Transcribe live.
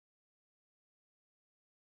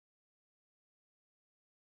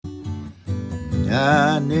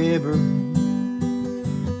I never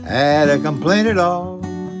had a complaint at all.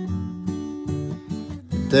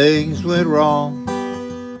 Things went wrong,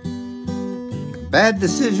 bad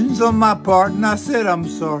decisions on my part, and I said I'm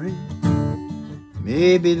sorry.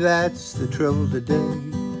 Maybe that's the trouble today.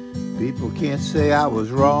 People can't say I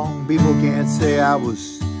was wrong. People can't say I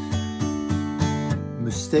was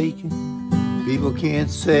mistaken. People can't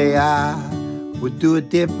say I would do it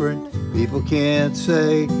different. People can't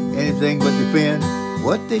say anything but depend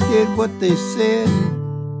what they did, what they said,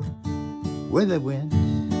 where they went.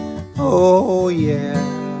 Oh yeah,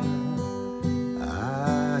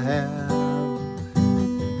 I have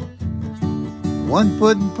one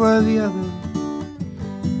foot in front of the other.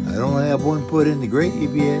 I don't have one foot in the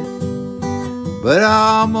grave yet, but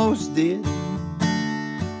I almost did.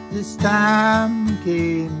 This time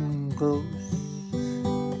came close,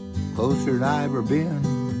 closer than I ever been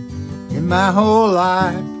in my whole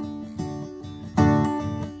life.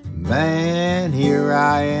 Man, here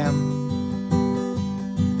I am,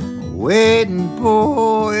 waiting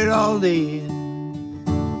for it all to end.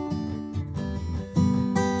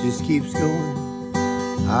 Just keeps going,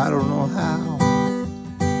 I don't know how.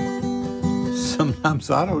 Sometimes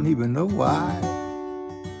I don't even know why.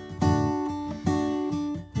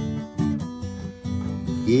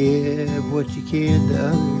 Give what you can to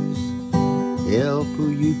others, help who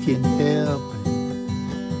you can help,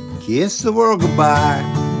 kiss the world goodbye.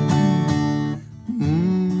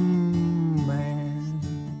 Man,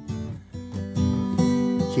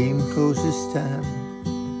 came close this time,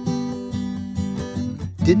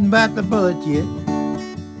 didn't bite the bullet yet.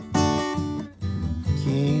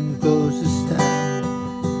 Came close this time,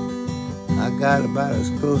 I got about as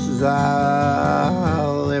close as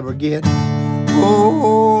I'll ever get.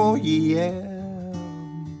 Oh yeah,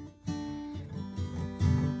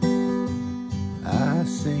 I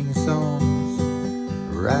sing songs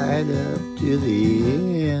right up to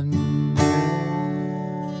the end.